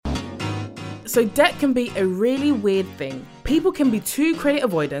So debt can be a really weird thing. People can be too credit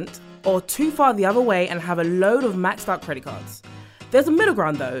avoidant or too far the other way and have a load of maxed out credit cards. There's a middle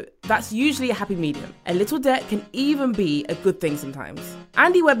ground though, that's usually a happy medium. A little debt can even be a good thing sometimes.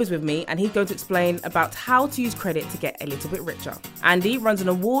 Andy Webb is with me and he's going to explain about how to use credit to get a little bit richer. Andy runs an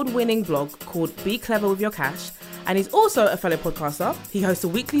award-winning blog called Be Clever With Your Cash, and he's also a fellow podcaster. He hosts a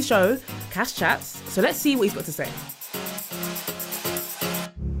weekly show, Cash Chats, so let's see what he's got to say.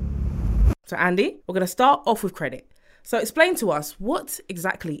 So Andy, we're going to start off with credit. So explain to us, what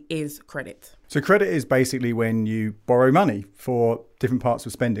exactly is credit? So credit is basically when you borrow money for different parts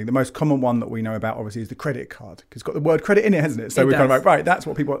of spending. The most common one that we know about, obviously, is the credit card, because it's got the word credit in it, hasn't it? So we're kind of like, right, that's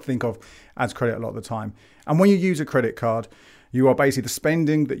what people think of as credit a lot of the time. And when you use a credit card, you are basically the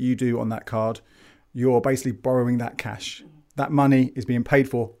spending that you do on that card, you're basically borrowing that cash. That money is being paid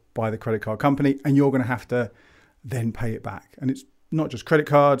for by the credit card company, and you're going to have to then pay it back. And it's not just credit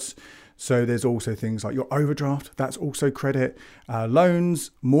cards. So there's also things like your overdraft, that's also credit, loans,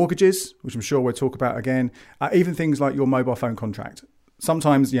 mortgages, which I'm sure we'll talk about again, even things like your mobile phone contract.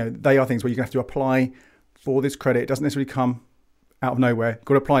 Sometimes, they are things where you're going to have to apply for this credit. It doesn't necessarily come out of nowhere. You've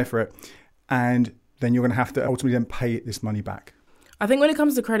got to apply for it. And then you're going to have to ultimately then pay this money back. I think when it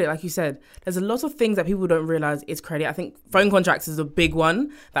comes to credit, like you said, there's a lot of things that people don't realize is credit. I think phone contracts is a big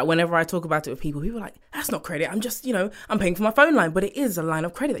one that whenever I talk about it with people are like, that's not credit. I'm just, I'm paying for my phone line, but it is a line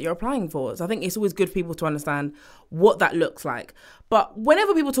of credit that you're applying for. So I think it's always good for people to understand what that looks like. But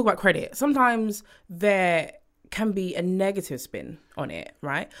whenever people talk about credit, sometimes there can be a negative spin on it,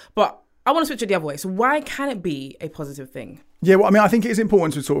 right? But I want to switch it the other way. So why can it be a positive thing? Yeah, well, I think it is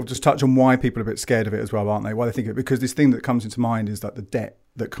important to sort of just touch on why people are a bit scared of it as well, aren't they? Why they think of it, because this thing that comes into mind is like the debt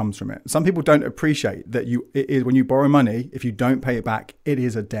that comes from it. Some people don't appreciate that it is when you borrow money, if you don't pay it back, it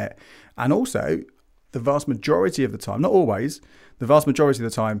is a debt. And also, the vast majority of the time, not always, the vast majority of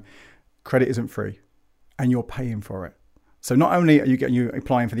the time, credit isn't free and you're paying for it. So not only are you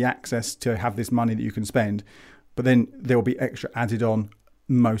applying for the access to have this money that you can spend, but then there will be extra added on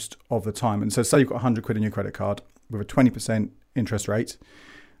most of the time. And so say you've got 100 quid in your credit card with a 20% interest rate,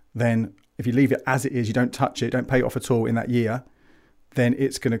 then if you leave it as it is, you don't touch it, don't pay it off at all in that year, then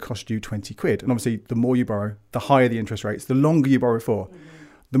it's going to cost you 20 quid. And obviously the more you borrow, the higher the interest rates, the longer you borrow for,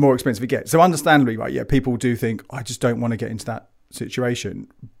 the more expensive it gets. So understandably, right, yeah, people do think, I just don't want to get into that situation.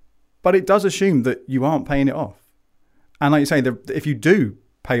 But it does assume that you aren't paying it off. And like you say, if you do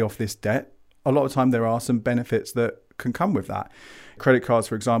pay off this debt, a lot of time there are some benefits that can come with that. Credit cards,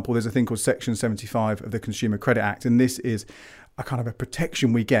 for example, there's a thing called Section 75 of the Consumer Credit Act, and this is a kind of a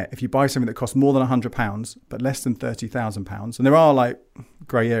protection we get if you buy something that costs more than £100 but less than £30,000. And there are like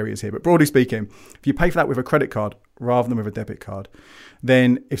grey areas here, but broadly speaking, if you pay for that with a credit card rather than with a debit card,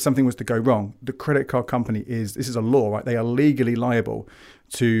 then if something was to go wrong, the credit card company this is a law, right? They are legally liable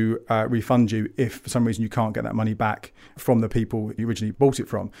to refund you if for some reason you can't get that money back from the people you originally bought it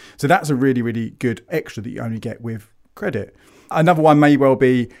from. So that's a really, really good extra that you only get with credit. Another one may well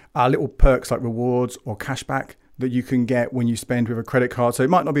be little perks like rewards or cashback that you can get when you spend with a credit card. So it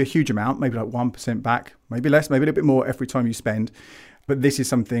might not be a huge amount, maybe like 1% back, maybe less, maybe a little bit more every time you spend. But this is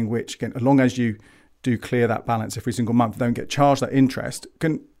something which, again, as long as you do clear that balance every single month, don't get charged that interest,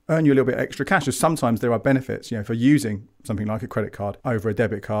 can earn you a little bit extra cash. So sometimes there are benefits, for using something like a credit card over a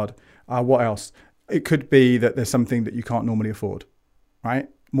debit card. What else? It could be that there's something that you can't normally afford, right?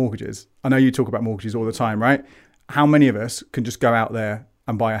 Mortgages. I know you talk about mortgages all the time, right? How many of us can just go out there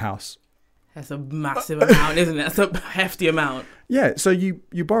and buy a house? That's a massive amount, isn't it? That's a hefty amount. Yeah, so you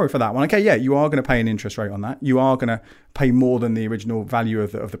borrow for that one. Okay, yeah, you are going to pay an interest rate on that. You are going to pay more than the original value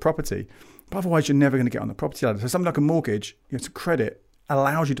of the property. But otherwise, you're never going to get on the property ladder. So something like a mortgage, it's credit,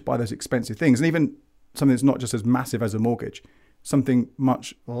 allows you to buy those expensive things. And even something that's not just as massive as a mortgage, something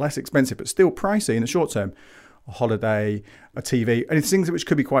much less expensive, but still pricey in the short term. A holiday, a TV, and it's things which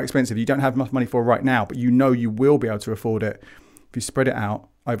could be quite expensive. You don't have enough money for right now, but you will be able to afford it if you spread it out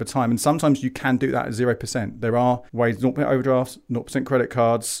over time. And sometimes you can do that at 0%. There are ways, 0% overdrafts, 0% credit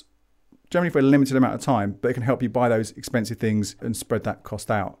cards, generally for a limited amount of time, but it can help you buy those expensive things and spread that cost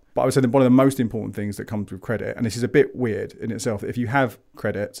out. But I would say that one of the most important things that comes with credit, and this is a bit weird in itself, if you have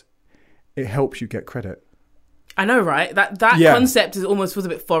credit, it helps you get credit. I know, right? That concept almost feels a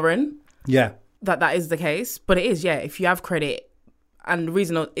bit foreign. Yeah. That is the case, but it is, yeah. If you have credit, and the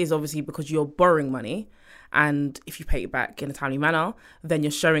reason is obviously because you're borrowing money, and if you pay it back in a timely manner, then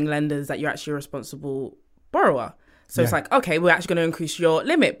you're showing lenders that you're actually a responsible borrower. So it's like, okay, we're actually going to increase your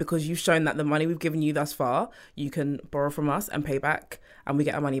limit because you've shown that the money we've given you thus far, you can borrow from us and pay back, and we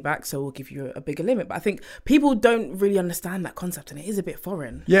get our money back. So we'll give you a bigger limit. But I think people don't really understand that concept, and it is a bit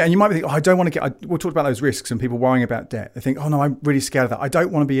foreign. Yeah, and you might be thinking, I don't want to we'll talk about those risks and people worrying about debt. They think, oh no, I'm really scared of that. I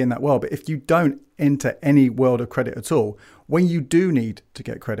don't want to be in that world. But if you don't enter any world of credit at all, when you do need to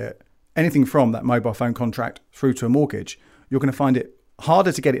get credit, anything from that mobile phone contract through to a mortgage, you're going to find it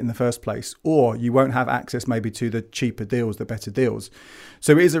harder to get it in the first place, or you won't have access maybe to the cheaper deals, the better deals.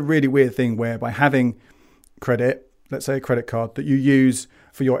 So it is a really weird thing where by having credit, let's say a credit card that you use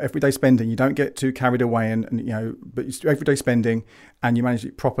for your everyday spending, you don't get too carried away but it's everyday spending and you manage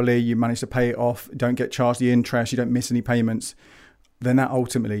it properly, you manage to pay it off, don't get charged the interest, you don't miss any payments, then that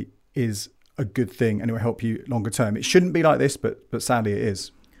ultimately is a good thing and it will help you longer term. It shouldn't be like this, but sadly it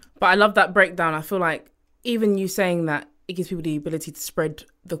is. But I love that breakdown. I feel like even you saying that it gives people the ability to spread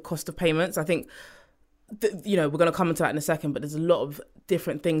the cost of payments. I think, we're going to come into that in a second, but there's a lot of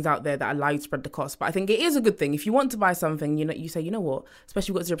different things out there that allow you to spread the cost. But I think it is a good thing. If you want to buy something, you say, you know what,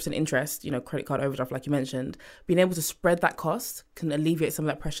 especially with 0% interest, credit card overdraft, like you mentioned, being able to spread that cost can alleviate some of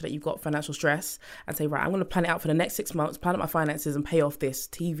that pressure that you've got, financial stress, and say, right, I'm going to plan it out for the next 6 months, plan out my finances and pay off this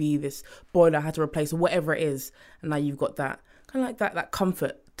TV, this boiler I had to replace, or whatever it is. And now you've got that kind of like that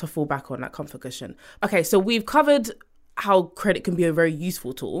comfort to fall back on, that comfort cushion. Okay, so we've covered how credit can be a very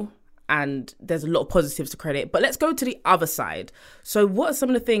useful tool, and there's a lot of positives to credit, but let's go to the other side. So what are some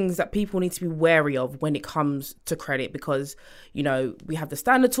of the things that people need to be wary of when it comes to credit? Because, we have the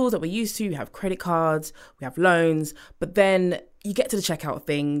standard tools that we're used to, you have credit cards, we have loans, but then you get to the checkout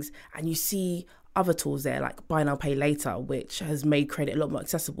things and you see other tools there like buy now, pay later, which has made credit a lot more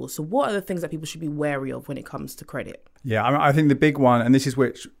accessible. So what are the things that people should be wary of when it comes to credit? Yeah, I think the big one, and this is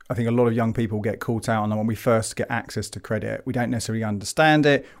which I think a lot of young people get caught out on when we first get access to credit. We don't necessarily understand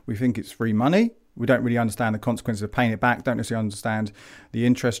it. We think it's free money. We don't really understand the consequences of paying it back, don't necessarily understand the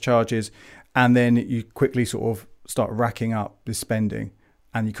interest charges. And then you quickly sort of start racking up this spending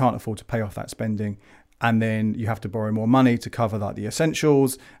and you can't afford to pay off that spending. And then you have to borrow more money to cover the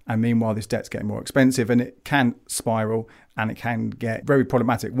essentials. And meanwhile, this debt's getting more expensive and it can spiral and it can get very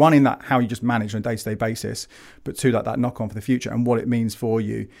problematic. One, in that how you just manage on a day-to-day basis, but two, that knock on for the future and what it means for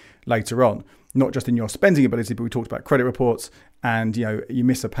you later on. Not just in your spending ability, but we talked about credit reports and, you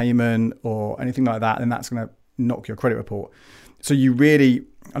miss a payment or anything like that, and that's going to knock your credit report. So you really,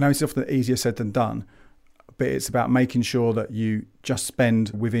 I know it's often easier said than done, but it's about making sure that you just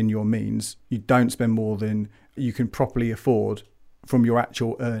spend within your means. You don't spend more than you can properly afford from your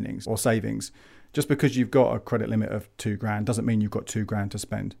actual earnings or savings. Just because you've got a credit limit of $2,000 doesn't mean you've got $2,000 to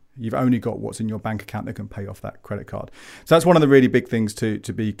spend. You've only got what's in your bank account that can pay off that credit card. So that's one of the really big things to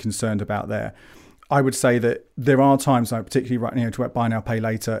be concerned about there. I would say that there are times, like particularly right now, to buy now, pay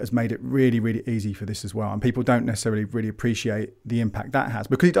later has made it really, really easy for this as well. And people don't necessarily really appreciate the impact that has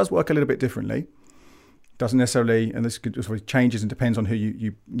because it does work a little bit differently. Doesn't necessarily, and this sort of changes and depends on who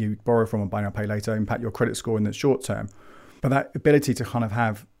you borrow from and buy now, pay later, impact your credit score in the short term. But that ability to kind of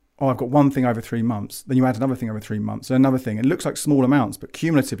have, I've got one thing over 3 months, then you add another thing over 3 months, and another thing. It looks like small amounts, but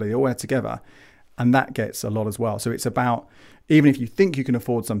cumulatively they all add together. And that gets a lot as well. So it's about, even if you think you can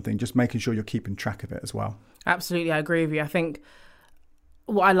afford something, just making sure you're keeping track of it as well. Absolutely, I agree with you. I think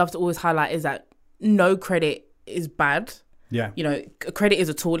what I love to always highlight is that no credit is bad. Yeah. Credit is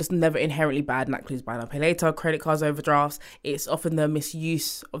a tool. It's never inherently bad, and that includes buy now, pay later, credit cards, overdrafts. It's often the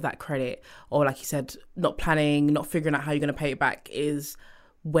misuse of that credit, or like you said, not planning, not figuring out how you're going to pay it back is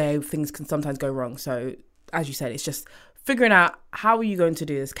where things can sometimes go wrong. So as you said, it's just figuring out how are you going to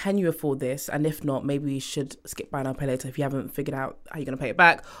do this? Can you afford this? And if not, maybe you should skip buy now, pay later if you haven't figured out how you're going to pay it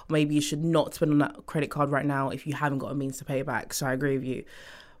back. Or maybe you should not spend on that credit card right now if you haven't got a means to pay it back. So I agree with you.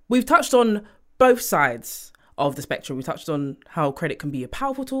 We've touched on both sides of the spectrum. We touched on how credit can be a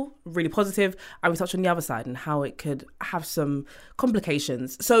powerful tool, really positive, and we touched on the other side and how it could have some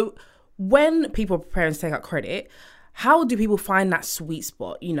complications. So when people are preparing to take out credit, how do people find that sweet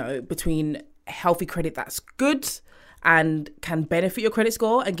spot, between healthy credit that's good and can benefit your credit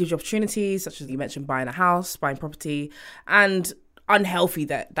score and gives you opportunities, such as you mentioned, buying a house, buying property, and unhealthy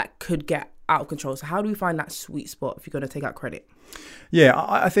that could get out of control? So how do we find that sweet spot if you're going to take out credit? Yeah,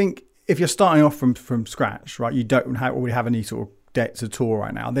 I think if you're starting off from scratch, right, you don't already have any sort of debts at all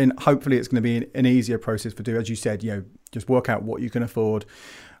right now, then hopefully it's going to be an easier process for as you said, just work out what you can afford.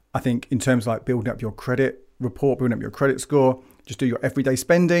 I think in terms of like building up your credit report, building up your credit score, just do your everyday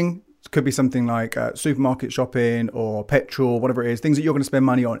spending. It could be something like supermarket shopping or petrol, whatever it is, things that you're going to spend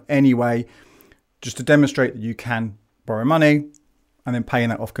money on anyway, just to demonstrate that you can borrow money and then paying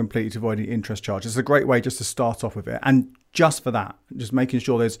that off completely to avoid any interest charges. It's a great way just to start off with it. And just for that, just making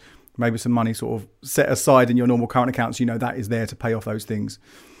sure there's maybe some money sort of set aside in your normal current accounts, you know, that is there to pay off those things.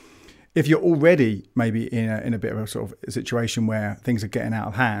 If you're already maybe in a bit of a sort of situation where things are getting out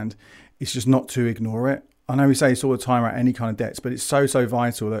of hand, it's just not to ignore it. I know we say this all the time about any kind of debts, but it's so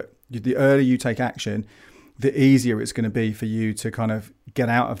vital that the earlier you take action, the easier it's going to be for you to kind of get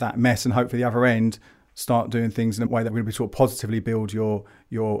out of that mess and hopefully the other end start doing things in a way that will be sort of positively build your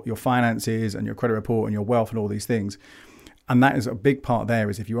finances and your credit report and your wealth and all these things. And that is a big part there,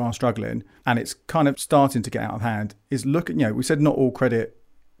 is if you are struggling and it's kind of starting to get out of hand, is look at, you know, we said not all credit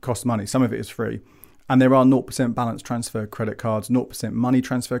costs money. Some of it is free. And there are 0% balance transfer credit cards, 0% money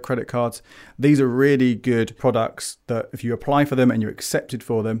transfer credit cards. These are really good products that if you apply for them and you're accepted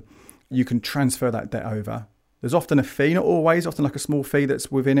for them, you can transfer that debt over. There's often a fee, not always, often like a small fee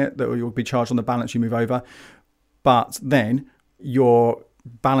that's within it that you'll be charged on the balance you move over. But then your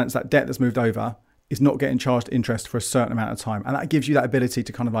balance, that debt that's moved over, is not getting charged interest for a certain amount of time. And that gives you that ability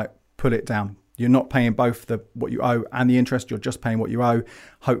to kind of like put it down. You're not paying both what you owe and the interest, you're just paying what you owe.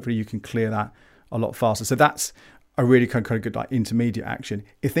 Hopefully you can clear that a lot faster. So that's a really kind of good like intermediate action.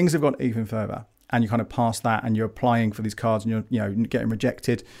 If things have gone even further and you kind of pass that and you're applying for these cards and you're getting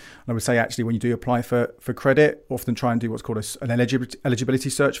rejected, I would say actually when you do apply for credit, often try and do what's called an eligibility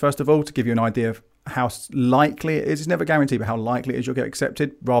search first of all, to give you an idea of how likely it is. It's never guaranteed, but how likely it is you'll get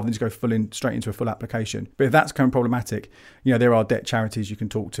accepted, rather than just go straight into a full application. But if that's kind of problematic, there are debt charities you can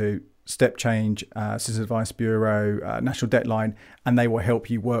talk to, Step Change, Citizens Advice Bureau, National Debt Line, and they will help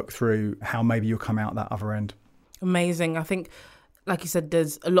you work through how maybe you'll come out that other end. Amazing. I think, like you said,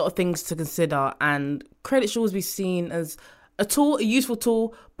 there's a lot of things to consider, and credit should always be seen as a tool, a useful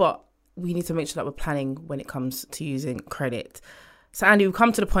tool, but we need to make sure that we're planning when it comes to using credit. So Andy, we've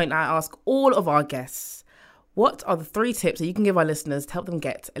come to the point that I ask all of our guests, what are the 3 tips that you can give our listeners to help them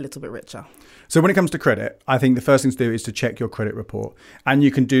get a little bit richer? So when it comes to credit, I think the first thing to do is to check your credit report. And you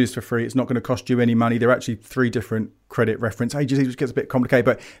can do this for free. It's not going to cost you any money. There are actually 3 different credit reference agencies, which gets a bit complicated,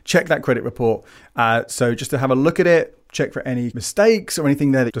 but check that credit report. So just to have a look at it, check for any mistakes or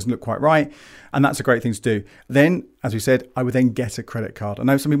anything there that doesn't look quite right. And that's a great thing to do. Then, as we said, I would then get a credit card. I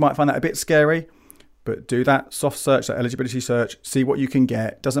know some people might find that a bit scary, but do that soft search, that eligibility search, see what you can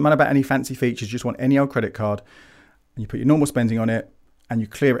get. Doesn't matter about any fancy features, you just want any old credit card, and you put your normal spending on it and you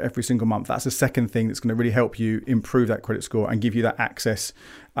clear it every single month. That's the second thing that's going to really help you improve that credit score and give you that access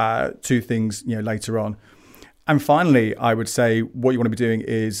to things later on. And finally, I would say what you want to be doing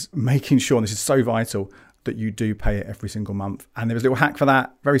is making sure, and this is so vital, that you do pay it every single month. And there's a little hack for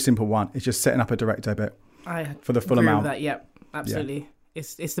that, very simple one. It's just setting up a direct debit for the full amount. With that. Yep, absolutely. Yeah.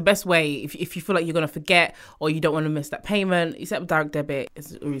 It's the best way. If you feel like you're going to forget or you don't want to miss that payment, you set up a direct debit.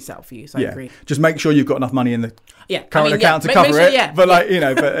 It's already set up for you. So I agree. Just make sure you've got enough money in the current account to cover it. But but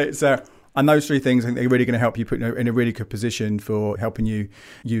it's and those 3 things, I think they're really going to help you put in a really good position for helping you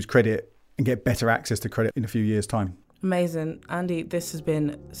use credit and get better access to credit in a few years' time. Amazing. Andy, this has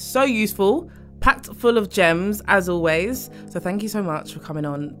been so useful, packed full of gems as always. So thank you so much for coming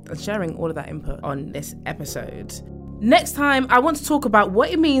on and sharing all of that input on this episode. Next time, I want to talk about what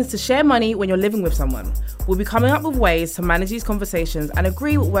it means to share money when you're living with someone. We'll be coming up with ways to manage these conversations and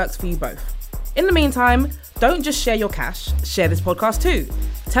agree what works for you both. In the meantime, don't just share your cash, share this podcast too.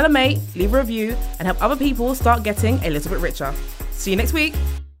 Tell a mate, leave a review, and help other people start getting a little bit richer. See you next week.